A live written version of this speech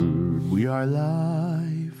We are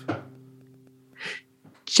live.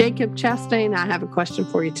 Jacob Chastain, I have a question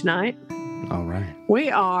for you tonight. All right.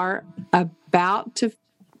 We are about to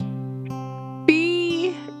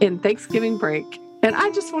be in Thanksgiving break, and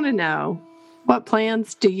I just want to know, what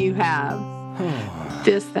plans do you have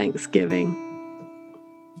this Thanksgiving?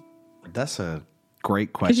 That's a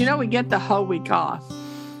great question. Because you know we get the whole week off.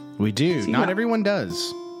 We do. So Not everyone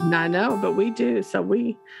does. I know, but we do. So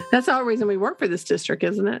that's the whole reason we work for this district,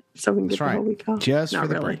 isn't it? So we can get the whole week off. Just Not for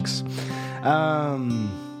the really. breaks.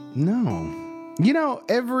 No. You know,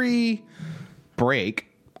 every break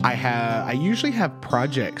I usually have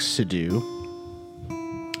projects to do.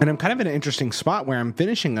 And I'm kind of in an interesting spot where I'm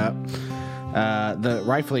finishing up the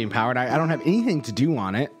Rightfully Empowered. I don't have anything to do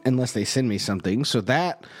on it unless they send me something. So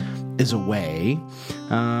that is away.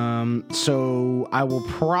 So I will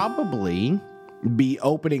probably be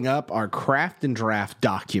opening up our craft and draft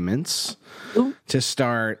documents to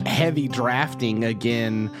start heavy drafting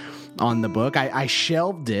again on the book. I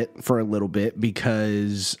shelved it for a little bit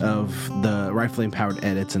because of the Rightfully Empowered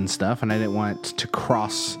edits and stuff, and I didn't want to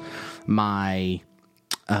cross my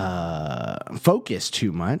focus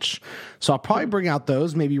too much. So I'll probably bring out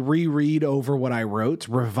those, maybe reread over what I wrote,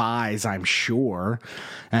 revise, I'm sure,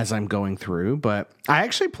 as I'm going through. But I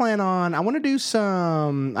actually plan on, I want to do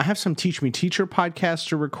I have some Teach Me Teacher podcasts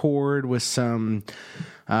to record with some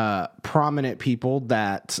prominent people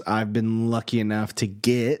that I've been lucky enough to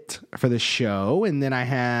get for the show. And then I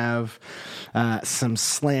have some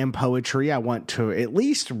slam poetry I want to at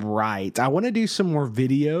least write. I want to do some more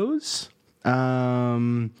videos. But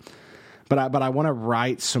I want to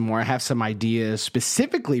write some more. I have some ideas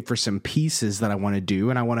specifically for some pieces that I want to do,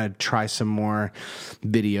 and I want to try some more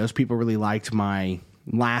videos. People really liked my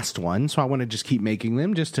last one, so I want to just keep making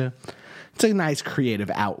them it's a nice creative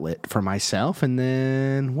outlet for myself. And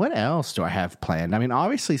then what else do I have planned? I mean,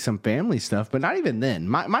 obviously some family stuff, but not even then.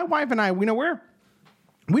 My wife and I, we don't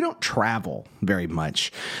travel very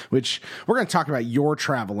much, which we're going to talk about your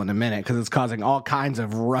travel in a minute because it's causing all kinds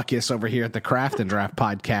of ruckus over here at the Craft and Draft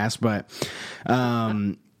podcast. But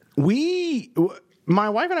my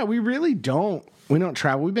wife and I, we don't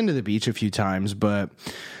travel. We've been to the beach a few times, but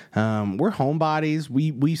we're homebodies.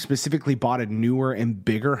 We specifically bought a newer and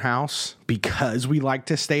bigger house because we like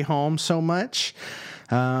to stay home so much.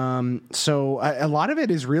 So a lot of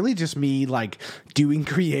it is really just me like doing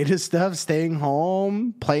creative stuff, staying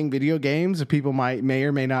home, playing video games. People may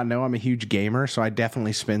or may not know I'm a huge gamer, so I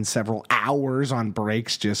definitely spend several hours on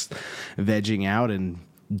breaks just vegging out and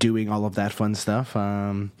doing all of that fun stuff.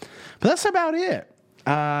 But that's about it.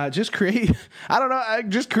 Just creativity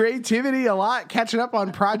a lot, catching up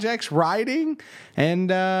on projects, writing, and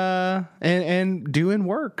doing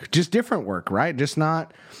work, just different work, right? Just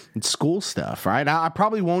not school stuff, right? I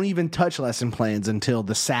probably won't even touch lesson plans until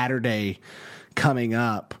the Saturday coming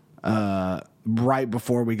up, right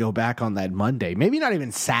before we go back on that Monday. Maybe not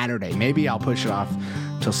even Saturday. Maybe I'll push it off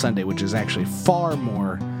till Sunday, which is actually far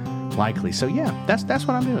more likely. So yeah, that's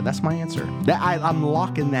what I'm doing. That's my answer. I'm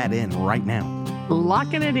locking that in right now.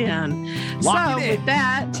 Locking it in. With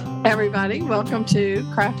that, everybody, welcome to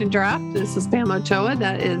Craft and Draft. This is Pam Ochoa.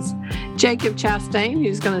 That is Jacob Chastain,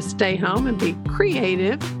 who's going to stay home and be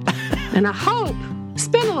creative. And I hope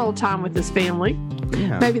spend a little time with his family.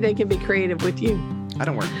 Yeah. Maybe they can be creative with you. I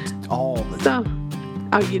don't work all the time.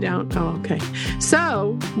 Oh, you don't? Oh, okay.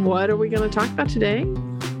 So what are we going to talk about today?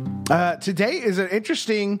 Today is an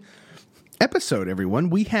interesting episode, everyone.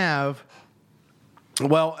 We have,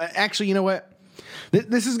 actually, you know what?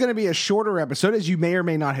 This is going to be a shorter episode, as you may or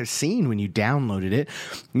may not have seen when you downloaded it.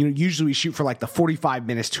 You know, usually we shoot for like the 45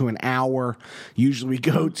 minutes to an hour. Usually we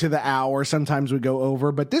go to the hour. Sometimes we go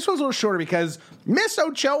over. But this one's a little shorter because Miss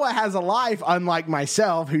Ochoa has a life, unlike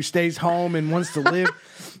myself, who stays home and wants to live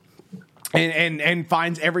and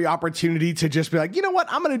finds every opportunity to just be like, you know what,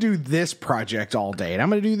 I'm going to do this project all day, and I'm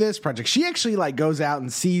going to do this project. She actually like goes out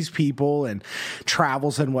and sees people and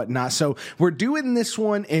travels and whatnot. So we're doing this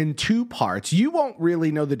one in two parts. You won't really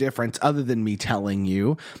know the difference other than me telling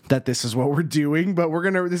you that this is what we're doing, but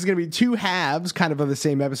this is going to be two halves kind of the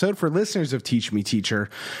same episode. For listeners of Teach Me Teacher,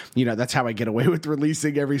 you know, that's how I get away with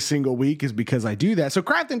releasing every single week, is because I do that. So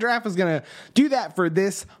Craft and Draft is going to do that for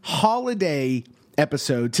this holiday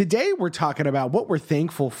episode. Today we're talking about what we're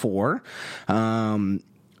thankful for, and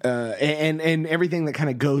everything that kind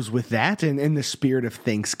of goes with that, and in the spirit of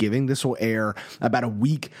Thanksgiving. This will air about a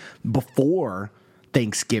week before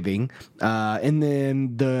Thanksgiving, and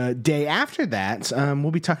then the day after that,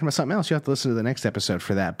 we'll be talking about something else. You have to listen to the next episode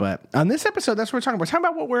for that. But on this episode, that's what we're talking about. We're talking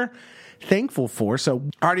about what we're thankful for. So,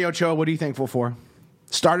 Artie Ochoa, what are you thankful for?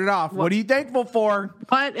 Start it off. What are you thankful for?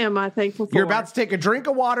 What am I thankful for? You're about to take a drink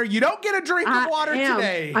of water. You don't get a drink of water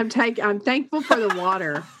today. I'm thankful for the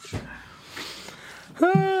water.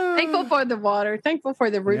 Thankful for the water. Thankful for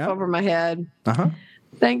the roof over my head.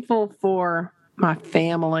 Thankful for my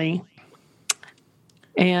family.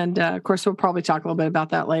 And, of course, we'll probably talk a little bit about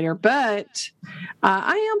that later. But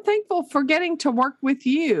I am thankful for getting to work with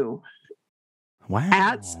you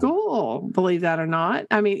at school, believe that or not.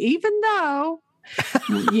 I mean, even though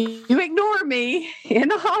you ignore me in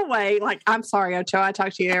the hallway, like, I'm sorry, Ocho, I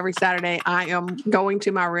talk to you every Saturday. I am going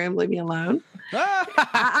to my room. Leave me alone.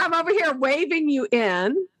 I'm over here waving you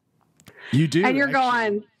in. You do. And you're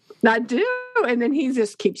going, I do. And then he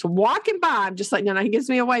just keeps walking by. I'm just like, no, he gives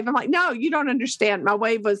me a wave. I'm like, no, you don't understand. My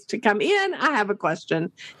wave was to come in. I have a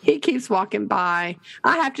question. He keeps walking by.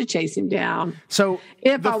 I have to chase him down. So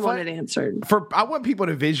if I want it answered. I want people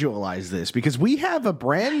to visualize this because we have a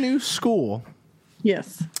brand new school.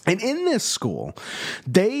 Yes. And in this school,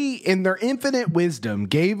 they, in their infinite wisdom,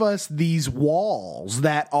 gave us these walls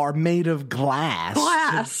that are made of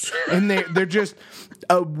glass. And they're just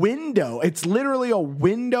a window. It's literally a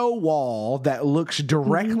window wall that looks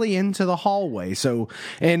directly into the hallway. So,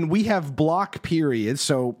 and we have block periods.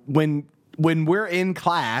 So when we're in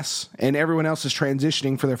class and everyone else is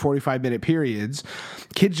transitioning for their 45-minute periods,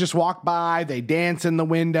 kids just walk by, they dance in the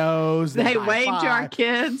windows. They wave to our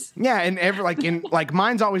kids. Yeah, and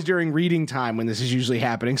mine's always during reading time when this is usually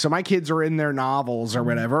happening. So my kids are in their novels or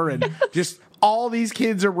whatever, and just all these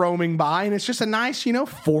kids are roaming by, and it's just a nice,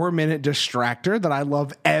 4-minute distractor that I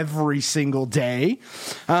love every single day.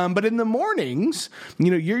 But in the mornings,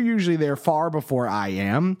 you're usually there far before I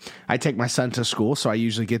am. I take my son to school, so I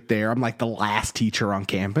usually get there. I'm like the last teacher on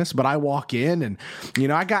campus, but I walk in and,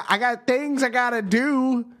 I got things I gotta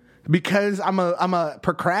do. Because I'm a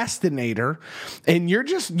procrastinator, and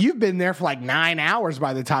you've been there for like 9 hours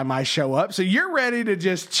by the time I show up. So you're ready to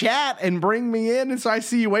just chat and bring me in. And so I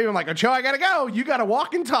see you waving. I'm like, Ochoa, I gotta go. You gotta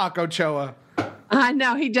walk and talk, Ochoa. I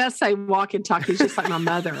know. He does say walk and talk. He's just like my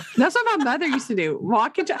mother. That's what my mother used to do.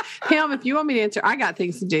 Walk and talk. Pam, if you want me to answer, I got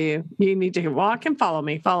things to do. You need to walk and follow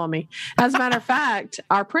me. Follow me. As a matter of fact,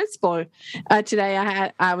 our principal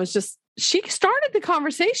today, she started the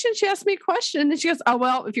conversation. She asked me a question, and then she goes, "Oh,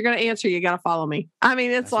 well, if you're going to answer, you got to follow me." I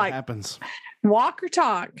mean, it's like happens. Walk or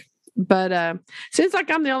talk. But seems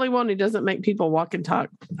like I'm the only one who doesn't make people walk and talk.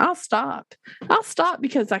 I'll stop.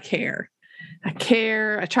 Because I care.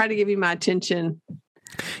 I try to give you my attention.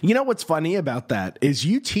 You know what's funny about that is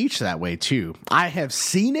you teach that way too. I have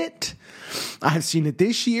seen it. I have seen it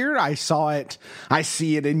this year. I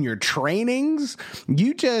see it in your trainings.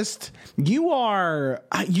 You're the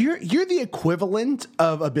equivalent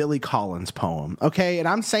of a Billy Collins poem. Okay. And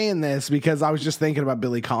I'm saying this because I was just thinking about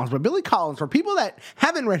Billy Collins, but Billy Collins, for people that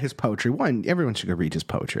haven't read his poetry, everyone should go read his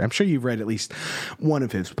poetry. I'm sure you've read at least one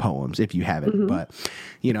of his poems if you haven't, but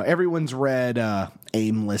everyone's read,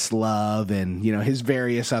 Aimless Love and, his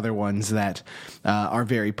various other ones that, are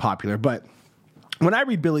very popular, but when I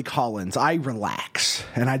read Billy Collins, I relax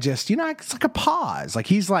and I just, it's like a pause.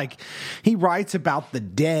 He writes about the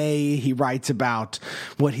day. He writes about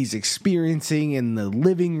what he's experiencing in the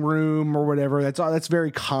living room or whatever. That's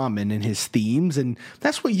very common in his themes. And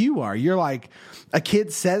that's what you are. You're like, a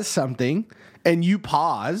kid says something and you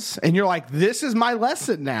pause and you're like, this is my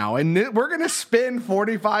lesson now. And we're going to spend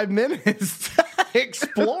 45 minutes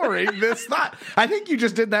exploring this thought. I think you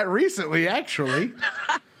just did that recently, actually.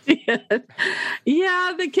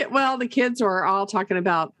 Yeah, the kids were all talking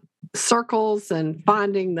about circles and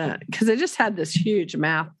finding because they just had this huge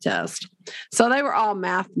math test. So they were all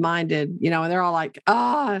math minded, and they're all like,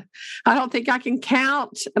 I don't think I can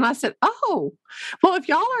count. And I said, oh, well, if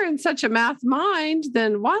y'all are in such a math mind,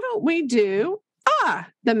 then why don't we do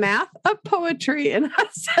the math of poetry? And I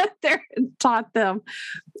sat there and taught them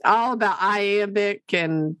all about iambic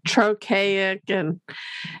and trochaic, and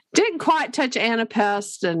didn't quite touch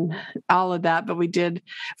anapest and all of that, but we did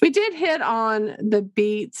hit on the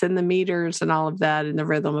beats and the meters and all of that in the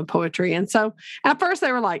rhythm of poetry. And so at first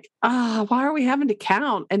they were like, why are we having to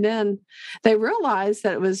count? And then they realized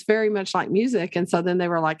that it was very much like music. And so then they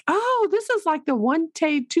were like, oh, this is like the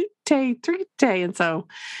 1-tay, 2-tay, 3-tay. And so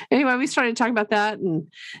anyway, we started talking about that.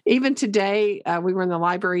 And even today, we were in the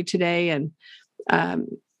library today, and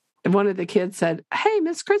one of the kids said, hey,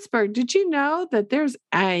 Miss Kritzberg, did you know that there's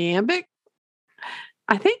iambic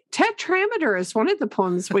I think Tetrameter is one of the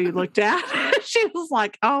poems we looked at. She was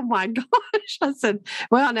like, oh my gosh. I said,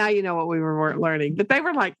 well, now you know what we were learning. But they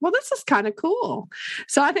were like, well, this is kind of cool.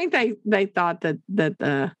 So I think they thought that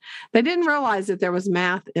they didn't realize that there was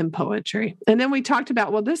math in poetry. And then we talked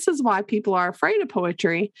about, well, this is why people are afraid of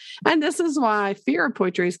poetry. And this is why fear of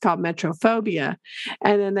poetry is called metrophobia.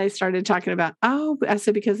 And then they started talking about, oh, I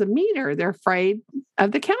said, because of meter, they're afraid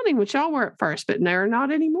of the counting, which y'all were at first, but they're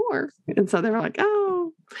not anymore. And so they were like, oh,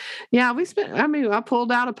 yeah, I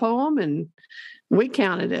pulled out a poem and we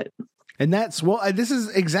counted it. And this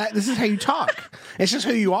is how you talk. It's just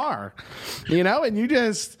who you are, and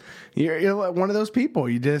you're one of those people.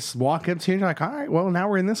 You just walk up to you and you're like, all right, well, now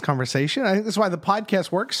we're in this conversation. I think that's why the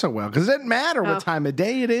podcast works so well, because it doesn't matter what time of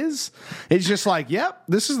day it is. It's just like, yep,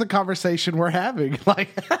 this is the conversation we're having.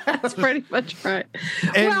 Like, that's pretty much right.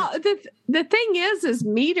 Well, the thing is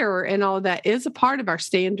meter and all that is a part of our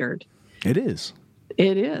standard. It is.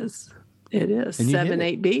 It is.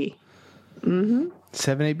 7-8B. Mm-hmm.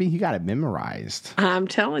 7-8B, you got it memorized. I'm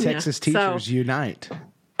telling you. Texas teachers unite.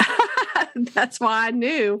 That's why I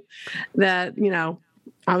knew that,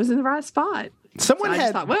 I was in the right spot. Someone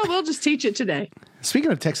had thought, well, we'll just teach it today. Speaking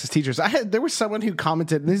of Texas teachers, there was someone who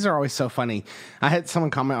commented, and these are always so funny. I had someone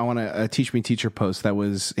comment on a Teach Me Teacher post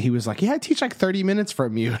he was like, yeah, I teach like 30 minutes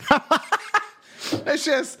from you.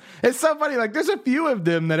 It's so funny. Like, there's a few of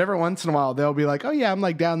them that every once in a while they'll be like, oh yeah, I'm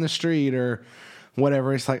like down the street or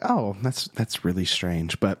whatever. It's like, oh, that's really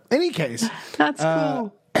strange. But in any case, that's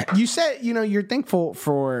cool. You said, you're thankful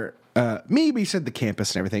for me, but you said the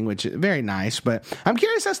campus and everything, which is very nice. But I'm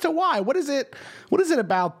curious as to why. What is it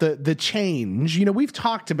about the change? We've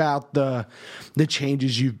talked about the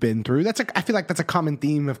changes you've been through. I feel like that's a common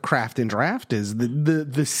theme of Craft and Draft is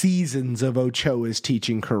the seasons of Ochoa's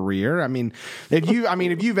teaching career. I mean, if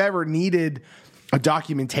you've ever needed a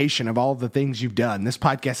documentation of all the things you've done, this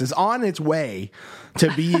podcast is on its way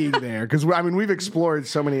to being there, because we've explored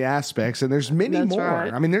so many aspects, and there's many That's more.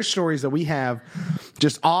 right. I mean, there's stories that we have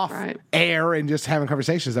just off air and just having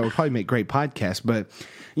conversations that would probably make great podcasts. But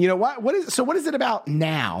what is it about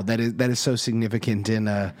now that is so significant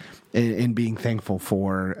in being thankful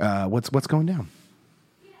for what's going down?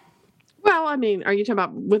 Well, I mean, are you talking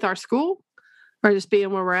about with our school or just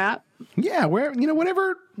being where we're at? Yeah,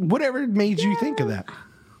 whatever made you think of that.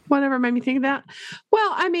 Whatever made me think of that.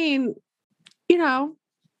 Well, I mean,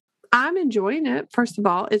 I'm enjoying it. First of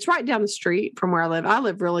all, it's right down the street from where I live. I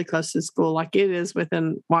live really close to the school, like it is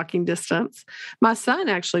within walking distance. My son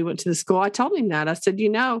actually went to the school. I told him that. I said,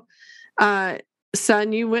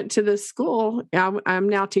 son, you went to this school. I'm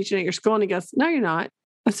now teaching at your school. And he goes, no, you're not.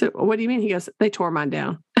 I said, well, what do you mean? He goes, they tore mine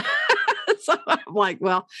down. So I'm like,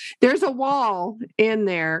 well, there's a wall in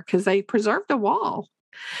there because they preserved a wall.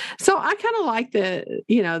 So I kind of like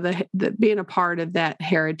the being a part of that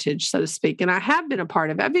heritage, so to speak. And I have been a part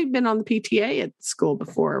of it. I've even been on the PTA at school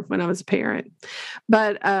before when I was a parent.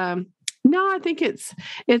 But no, I think it's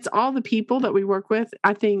all the people that we work with.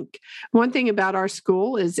 I think one thing about our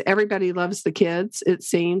school is everybody loves the kids, it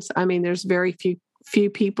seems. I mean, there's very few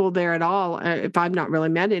people there at all, if I've not really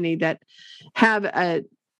met any, that have a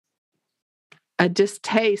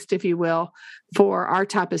distaste, if you will, for our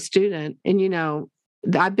type of student. And,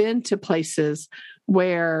 I've been to places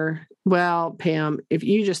where, well, Pam, if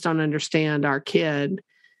you just don't understand our kid,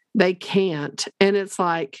 they can't. And it's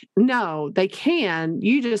like, no, they can.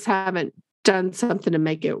 You just haven't done something to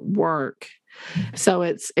make it work. So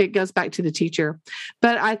it goes back to the teacher.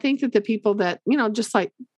 But I think that the people that, just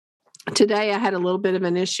like today, I had a little bit of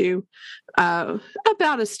an issue about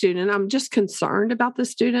a student. I'm just concerned about the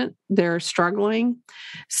student. They're struggling.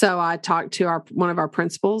 So I talked to one of our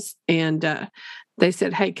principals, and they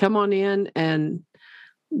said, hey, come on in. And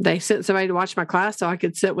they sent somebody to watch my class so I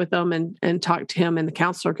could sit with them and talk to him and the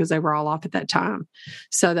counselor, because they were all off at that time,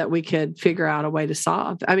 so that we could figure out a way to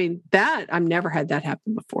solve. I mean, I've never had that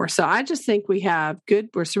happen before. So I just think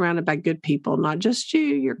we're surrounded by good people, not just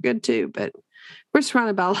you're good too, but we're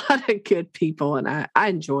surrounded by a lot of good people, and I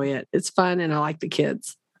enjoy it. It's fun, and I like the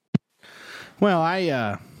kids. Well,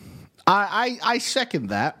 I second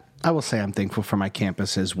that. I will say I'm thankful for my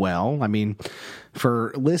campus as well. I mean,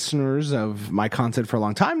 for listeners of my content for a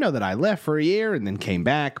long time know that I left for a year and then came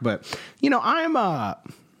back. But, I'm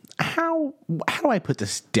how do I put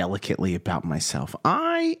this delicately about myself?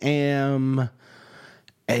 I am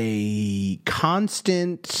a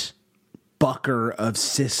constant bucker of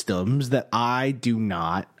systems that I do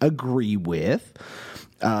not agree with.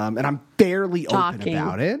 And I'm fairly open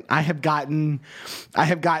about it. I have gotten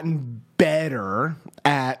better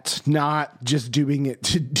at not just doing it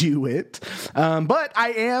to do it. But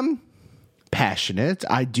I am passionate.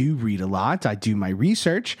 I do read a lot. I do my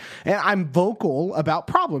research, and I'm vocal about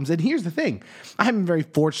problems. And here's the thing. I'm very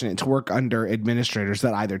fortunate to work under administrators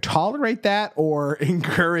that either tolerate that or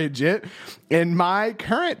encourage it. And my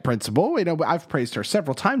current principal, I've praised her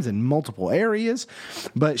several times in multiple areas,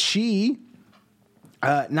 but she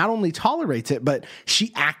not only tolerates it, but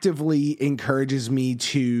she actively encourages me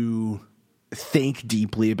to think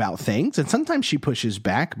deeply about things. And sometimes she pushes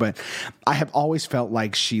back, but I have always felt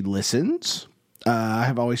like she listens. I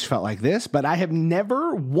have always felt like this, but I have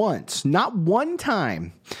never once, not one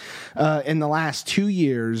time in the last 2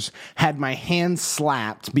 years, had my hand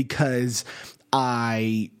slapped because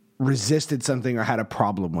I resisted something or had a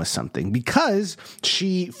problem with something, because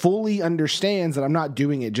she fully understands that I'm not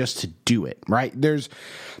doing it just to do it, right? And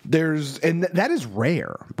that is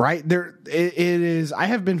rare, right? It is. I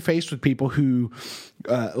have been faced with people who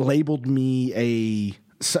labeled me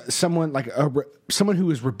someone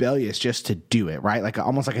who is rebellious just to do it, right? Like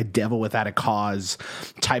almost like a devil without a cause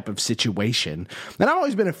type of situation. And I've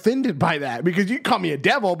always been offended by that, because you call me a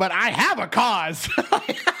devil, but I have a cause.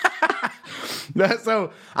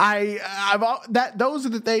 So those are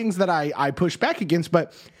the things that I push back against,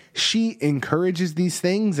 but she encourages these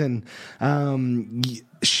things, and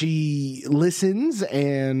she listens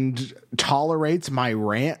and tolerates my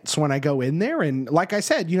rants when I go in there. And like I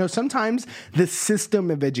said, sometimes the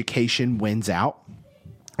system of education wins out.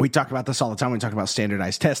 We talk about this all the time. We talk about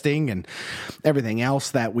standardized testing and everything else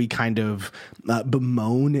that we kind of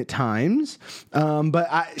bemoan at times. But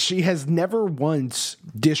she has never once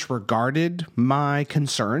disregarded my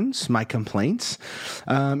concerns, my complaints.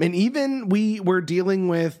 And even we're dealing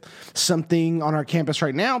with something on our campus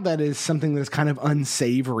right now that is something that's kind of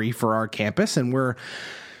unsavory for our campus. And we're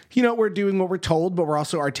doing what we're told, but we're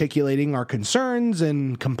also articulating our concerns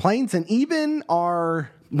and complaints. And even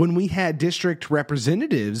when we had district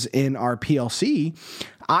representatives in our PLC,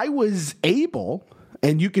 I was able,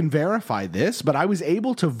 and you can verify this, but I was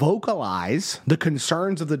able to vocalize the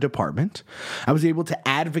concerns of the department. I was able to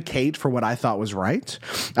advocate for what I thought was right.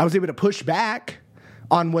 I was able to push back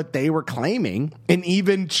on what they were claiming and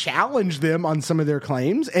even challenge them on some of their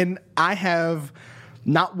claims. And I have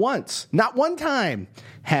not once, not one time,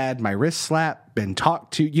 had my wrist slapped, been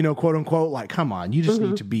talked to, quote unquote, like, come on, you just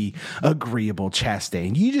need to be agreeable,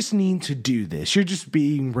 Chastain. You just need to do this. You're just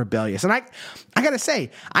being rebellious. And I got to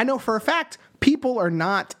say, I know for a fact people are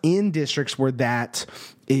not in districts where that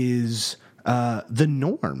is the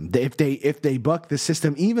norm. If they buck the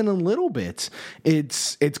system even a little bit,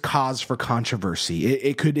 it's cause for controversy.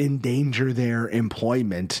 It could endanger their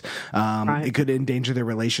employment. Right. It could endanger their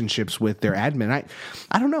relationships with their admin.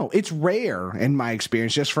 I don't know. It's rare in my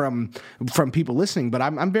experience, just from people listening. But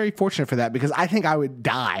I'm very fortunate for that, because I think I would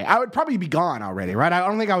die. I would probably be gone already. Right? I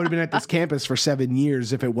don't think I would have been at this campus for 7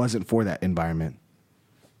 years if it wasn't for that environment.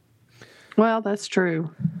 Well, that's true.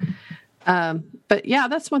 But yeah,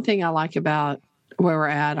 that's one thing I like about where we're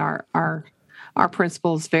at. Our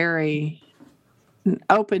principal's very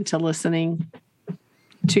open to listening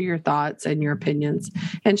to your thoughts and your opinions.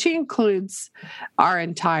 And she includes our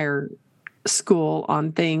entire school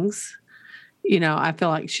on things. I feel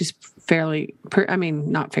like she's really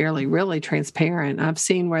transparent. I've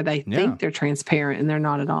seen where they think they're transparent and they're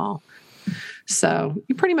not at all. So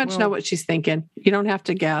you pretty much know what she's thinking. You don't have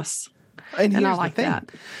to guess. And I like that.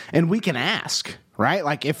 And we can ask, right?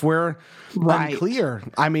 Like if we're unclear.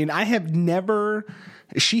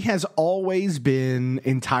 She has always been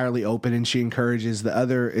entirely open, and she encourages the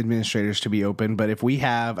other administrators to be open. But if we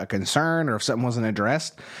have a concern or if something wasn't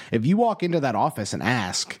addressed, if you walk into that office and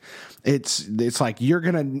ask, it's like you're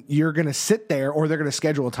gonna sit there, or they're gonna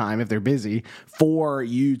schedule a time if they're busy for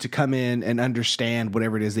you to come in and understand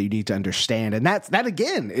whatever it is that you need to understand. And that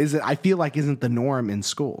again I feel like isn't the norm in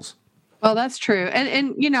schools. Well, that's true.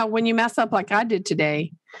 And when you mess up like I did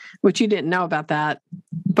today, which you didn't know about that,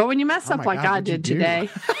 but when you mess up like I did today.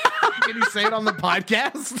 Can you say it on the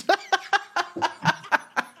podcast?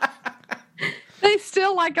 They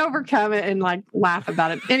still overcome it and laugh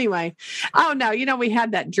about it. Anyway, we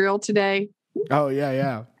had that drill today. Oh,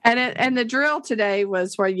 yeah. And the drill today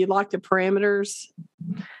was where you lock the parameters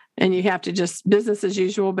and you have to just business as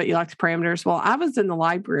usual, but you lock the parameters. Well, I was in the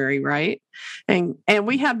library, right? And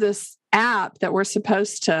we have this app that we're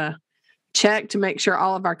supposed to check to make sure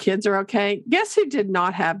all of our kids are okay. Guess who did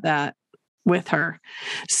not have that with her?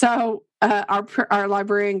 So our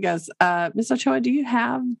librarian goes, Ms. Ochoa, do you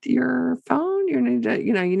have your phone? You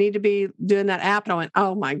need to be doing that app. And I went,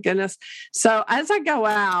 oh my goodness. So as I go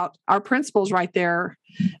out, our principal's right there,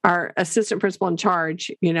 our assistant principal in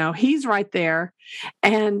charge, he's right there.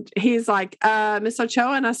 And he's like, Ms.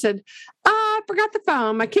 Ochoa. And I said, I forgot the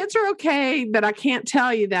phone. My kids are okay, but I can't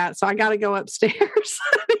tell you that. So I got to go upstairs.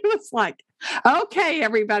 He was like, okay,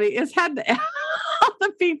 everybody. It's had all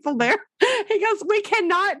the people there. He goes, we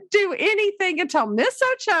cannot do anything until Miss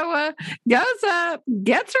Ochoa goes up,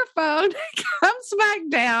 gets her phone, comes back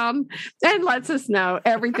down, and lets us know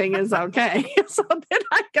everything is okay. So then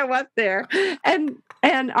I go up there, and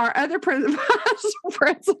our other principal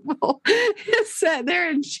is sitting there,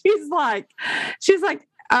 and she's like,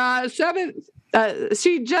 seventh.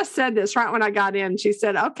 She just said this right when I got in. She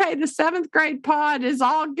said, okay, the 7th grade pod is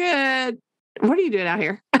all good. What are you doing out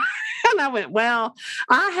here? And I went, well,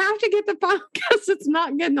 I have to get the phone because it's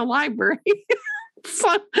not good in the library.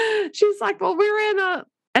 So she's like, well,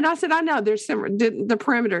 and I said, I know there's the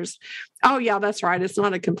perimeters. Oh yeah, that's right. It's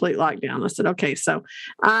not a complete lockdown. I said, okay. So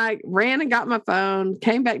I ran and got my phone,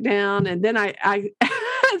 came back down. And then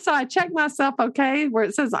so I checked myself okay, where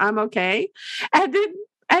it says I'm okay. And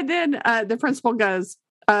then the principal goes,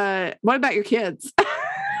 what about your kids?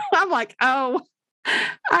 I'm like, oh,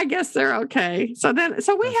 I guess they're okay. So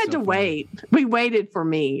we had to wait. We waited for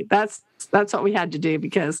me. That's what we had to do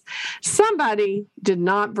because somebody did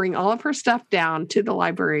not bring all of her stuff down to the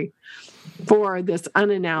library for this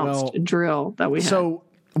unannounced drill that we had. So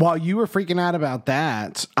while you were freaking out about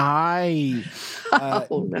that,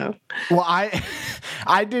 oh no. Well,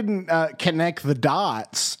 I didn't connect the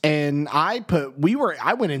dots, and I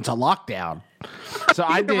went into lockdown. So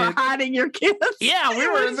I did. Were hiding your kids. Yeah, we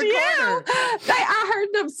were in the corner. I heard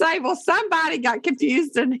them say, "Well, somebody got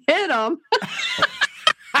confused and hit them."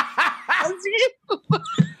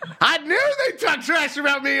 I knew they talked trash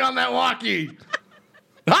about me on that walkie.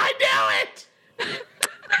 I knew it.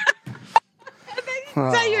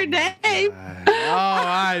 Say your name. Oh,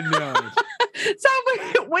 I know it. So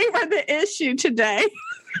we were the issue today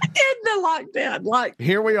in the lockdown. Like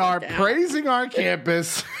here we are praising our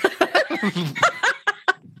campus.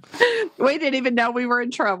 We didn't even know we were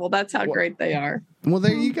in trouble. That's how great they are. Well,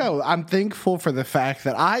 there you go. I'm thankful for the fact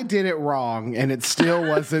that I did it wrong and it still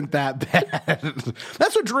wasn't that bad.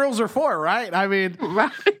 That's what drills are for, right? I mean,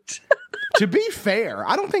 right. To be fair,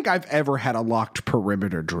 I don't think I've ever had a locked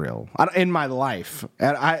perimeter drill in my life.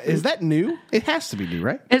 Is that new? It has to be new,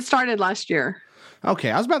 right? It started last year.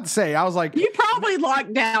 Okay, I was about to say, I was like... You probably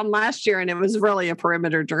locked down last year and it was really a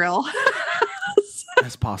perimeter drill.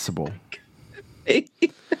 That's possible.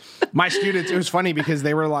 My students, it was funny because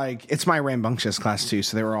they were like, it's my rambunctious class too.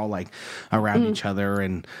 So they were all like around each other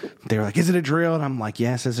and they were like, is it a drill? And I'm like,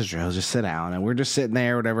 yes, it's a drill. Just sit down. And we're just sitting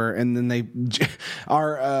there, whatever. And then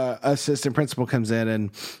our assistant principal comes in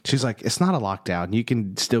and she's like, it's not a lockdown. You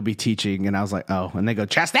can still be teaching. And I was like, oh, and they go,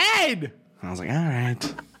 Chastain. And I was like, all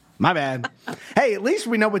right. My bad. Hey, at least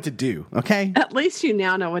we know what to do, okay? At least you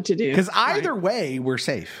now know what to do. Because either way, we're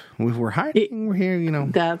safe. We're hiding, we're here, you know.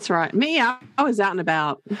 That's right. Me, I was out and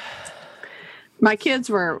about. My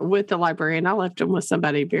kids were with the librarian. I left them with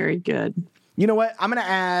somebody very good. You know what? I'm gonna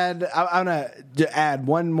add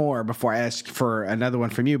one more before I ask for another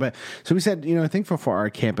one from you. But so we said, thankful for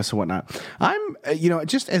our campus and whatnot. I'm,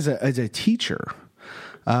 just as a teacher,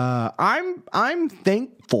 I'm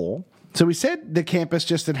thankful. So we said the campus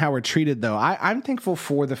just in how we're treated, though. I'm thankful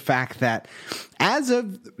for the fact that as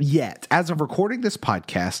of recording this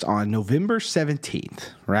podcast on November 17th,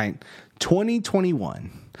 right,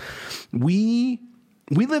 2021, we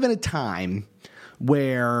live in a time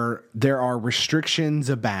where there are restrictions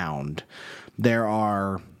abound. There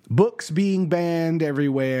are books being banned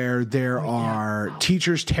everywhere. There are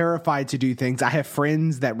teachers terrified to do things. I have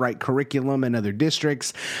friends that write curriculum in other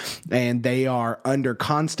districts, and they are under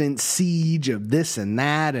constant siege of this and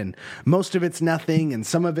that, and most of it's nothing, and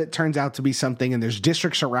some of it turns out to be something, and there's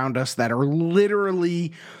districts around us that are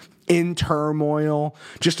literally in turmoil.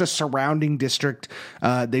 Just a surrounding district,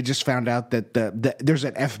 they just found out that there's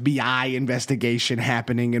an FBI investigation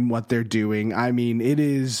happening in what they're doing. I mean, it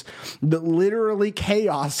is literally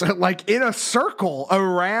chaos, like in a circle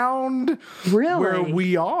around where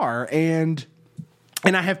we are. And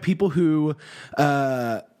I have people who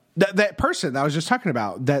that person that I was just talking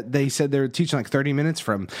about, that they said they're teaching like 30 minutes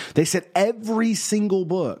from, they said every single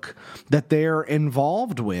book that they're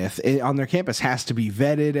involved with on their campus has to be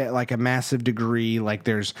vetted at like a massive degree. Like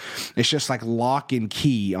it's just like lock and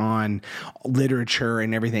key on literature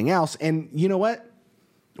and everything else. And you know what?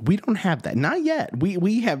 We don't have that. Not yet.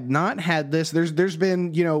 We have not had this. There's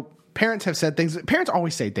been, parents have said things. Parents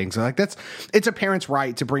always say things like it's a parent's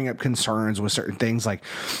right to bring up concerns with certain things. Like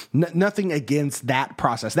nothing against that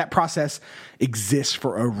process. That process exists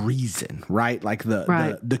for a reason, right? Like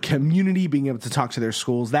the community being able to talk to their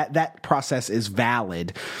schools, that process is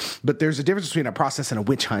valid. But there's a difference between a process and a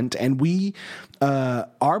witch hunt. And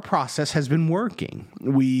our process has been working.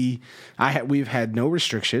 We've had no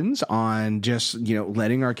restrictions on just,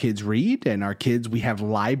 letting our kids read, and we have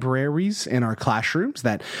libraries in our classrooms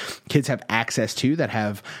that kids have access to that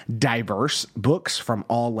have diverse books from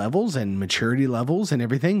all levels and maturity levels and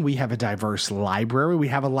everything. We have a diverse library. We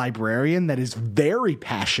have a librarian that is very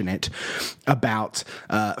passionate about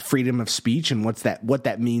freedom of speech and what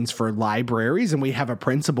that means for libraries. And we have a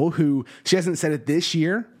principal who, she hasn't said it this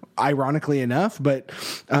year, ironically enough, but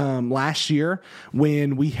last year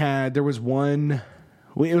when there was one.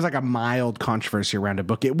 It was like a mild controversy around a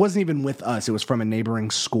book. It wasn't even with us. It was from a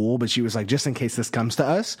neighboring school, but she was like, just in case this comes to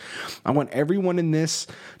us, I want everyone in this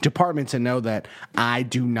department to know that I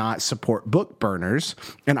do not support book burners,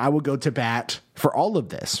 and I will go to bat for all of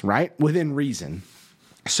this, right? Within reason.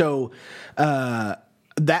 So,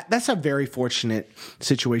 that's a very fortunate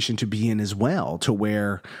situation to be in as well, to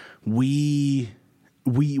where we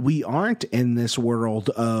aren't in this world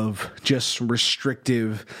of just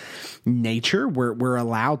restrictive nature. We're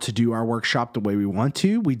allowed to do our workshop the way we want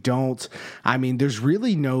to. There's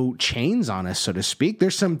really no chains on us, so to speak.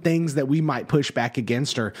 There's some things that we might push back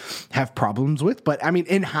against or have problems with. But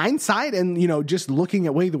in hindsight and, just looking at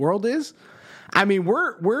the way the world is,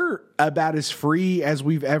 we're about as free as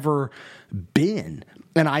we've ever been.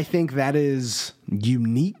 And I think that is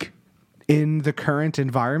unique in the current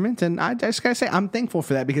environment. And I just gotta say, I'm thankful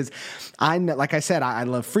for that, because like I said, I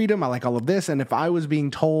love freedom. I like all of this. And if I was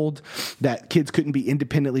being told that kids couldn't be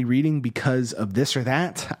independently reading because of this or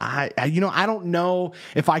that, I don't know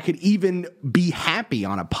if I could even be happy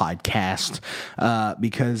on a podcast,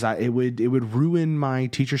 because it would ruin my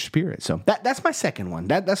teacher spirit. So that's my second one.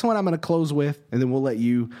 That's the one I'm going to close with, and then we'll let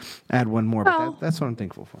you add one more. But that's what I'm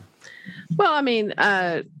thankful for. Well,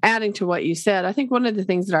 adding to what you said, I think one of the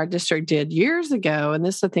things that our district did years ago, and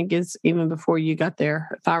this I think is even before you got there,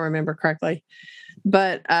 if I remember correctly,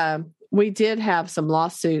 but we did have some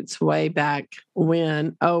lawsuits way back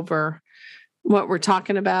when over what we're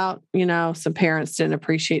talking about. Some parents didn't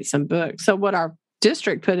appreciate some books. So what our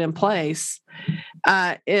district put in place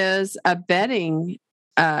is a vetting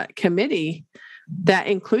committee that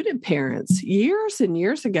included parents years and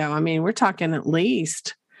years ago. We're talking at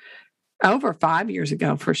least over 5 years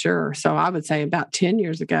ago for sure. So I would say about 10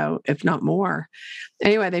 years ago, if not more.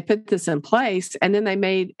 Anyway, they put this in place, and then they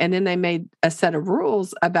made a set of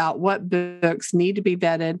rules about what books need to be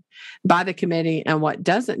vetted by the committee and what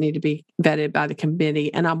doesn't need to be vetted by the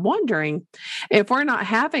committee. And I'm wondering if we're not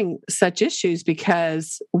having such issues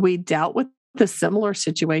because we dealt with the similar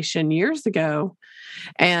situation years ago.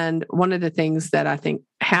 And one of the things that I think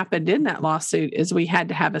happened in that lawsuit is we had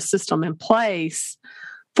to have a system in place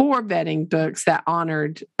for vetting books that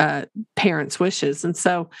honored parents' wishes. And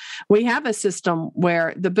so we have a system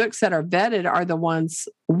where the books that are vetted are the ones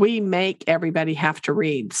we make everybody have to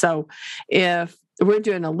read. So if we're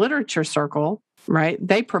doing a literature circle, right,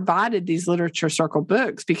 they provided these literature circle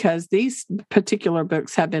books because these particular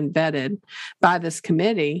books have been vetted by this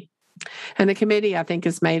committee. And the committee, I think,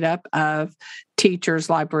 is made up of teachers,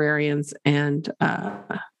 librarians, and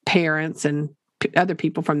parents and other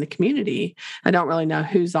people from the community. I don't really know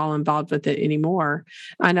who's all involved with it anymore.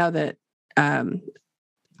 I know that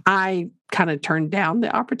I kind of turned down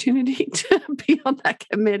the opportunity to be on that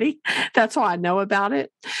committee. That's why I know about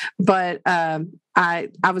it. But I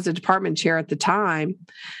was a department chair at the time.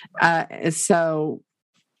 So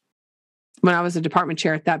when I was a department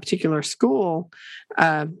chair at that particular school,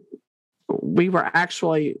 we were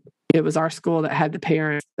actually, it was our school that had the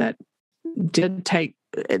parents that did take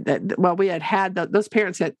we had those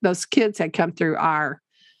parents, those kids had come through our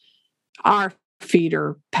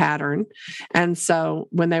feeder pattern. And so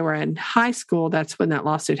when they were in high school, that's when that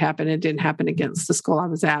lawsuit happened. It didn't happen against the school I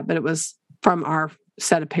was at, but it was from our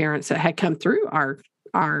set of parents that had come through our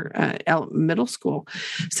middle school.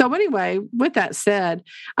 So anyway, with that said,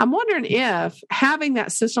 I'm wondering if having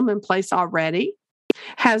that system in place already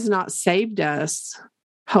has not saved us.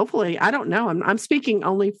 Hopefully, I don't know. I'm speaking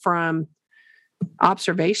only from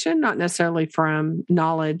observation, not necessarily from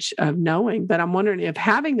knowledge of knowing, but I'm wondering if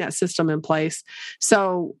having that system in place,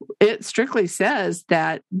 so it strictly says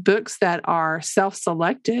that books that are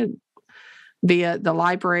self-selected via the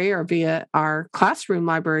library or via our classroom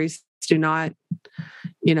libraries do not,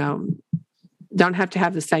 don't have to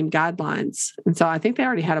have the same guidelines. And so I think they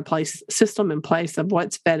already had a system in place of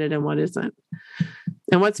what's vetted and what isn't.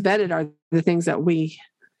 And what's vetted are the things that we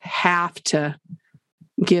have to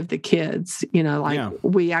give the kids,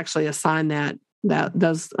 we actually assign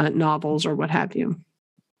those novels or what have you.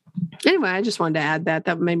 Anyway, I just wanted to add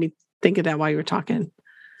that made me think of that while you were talking.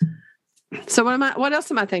 So what else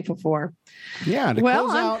am I thankful for? Yeah,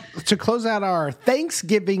 to close out our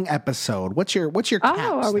Thanksgiving episode. What's your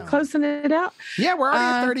capstone? Are we closing it out? Yeah, we're already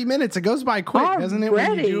at 30 minutes. It goes by quick, doesn't it?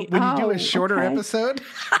 When you do a shorter episode.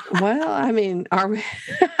 Well, I mean, are we?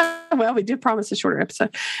 Well, we did promise a shorter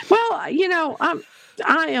episode. Well, I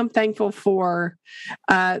am thankful for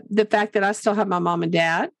the fact that I still have my mom and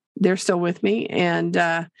dad. They're still with me,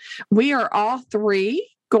 and we are all three.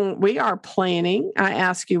 We are planning. I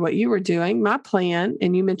asked you what you were doing. My plan,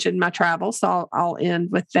 and you mentioned my travel, so I'll end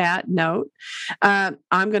with that note. I'm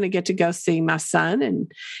going to get to go see my son and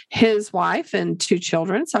his wife and 2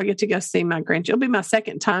 children. So I get to go see my grandchildren. It'll be my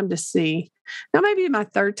second time to see, now maybe my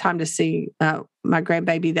third time to see my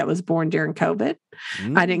grandbaby that was born during COVID.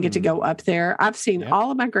 I didn't get to go up there. I've seen all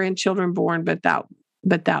of my grandchildren born, but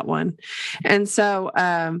that one. And so,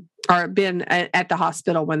 or been at the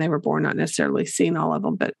hospital when they were born, not necessarily seen all of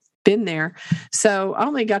them, but been there. So I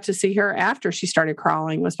only got to see her after she started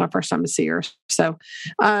crawling. It was my first time to see her. So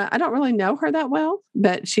I don't really know her that well,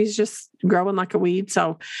 but she's just growing like a weed.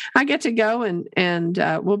 So I get to go and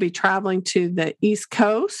we'll be traveling to the East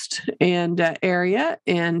Coast and area.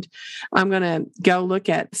 And I'm going to go look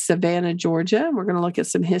at Savannah, Georgia. We're going to look at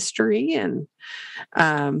some history and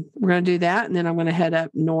we're going to do that. And then I'm going to head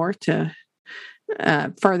up north to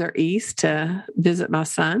further east to visit my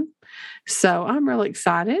son. So I'm really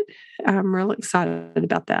excited. I'm really excited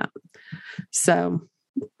about that. So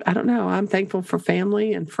I don't know. I'm thankful for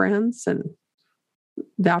family and friends and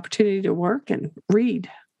the opportunity to work and read.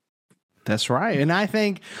 That's right. And I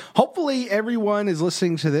think hopefully everyone is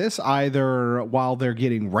listening to this either while they're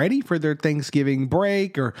getting ready for their Thanksgiving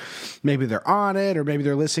break, or maybe they're on it, or maybe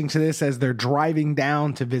they're listening to this as they're driving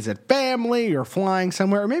down to visit family or flying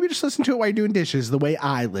somewhere, or maybe just listen to it while you're doing dishes the way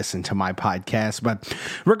I listen to my podcast. But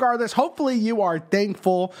regardless, hopefully you are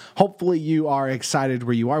thankful. Hopefully you are excited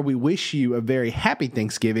where you are. We wish you a very happy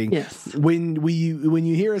Thanksgiving. Yes. When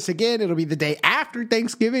you hear us again, it'll be the day after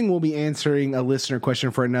Thanksgiving. We'll be answering a listener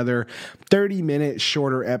question for another 30-minute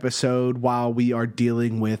shorter episode while we are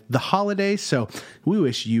dealing with the holidays. So we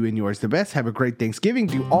wish you and yours the best. Have a great Thanksgiving.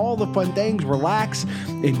 Do all the fun things. Relax.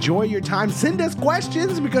 Enjoy your time. Send us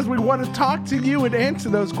questions because we want to talk to you and answer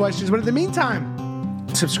those questions. But in the meantime,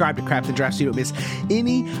 subscribe to Craft and Draft so you don't miss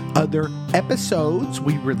any other episodes.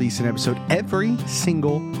 We release an episode every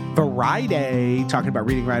single Friday talking about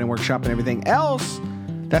reading, writing, workshop, and everything else.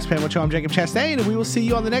 That's Pamela Cho. I'm Jacob Chastain, and we will see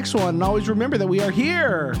you on the next one. And always remember that we are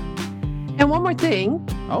here. And one more thing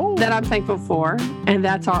that I'm thankful for, and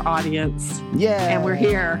that's our audience. Yeah. And we're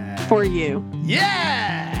here for you.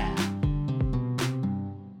 Yeah.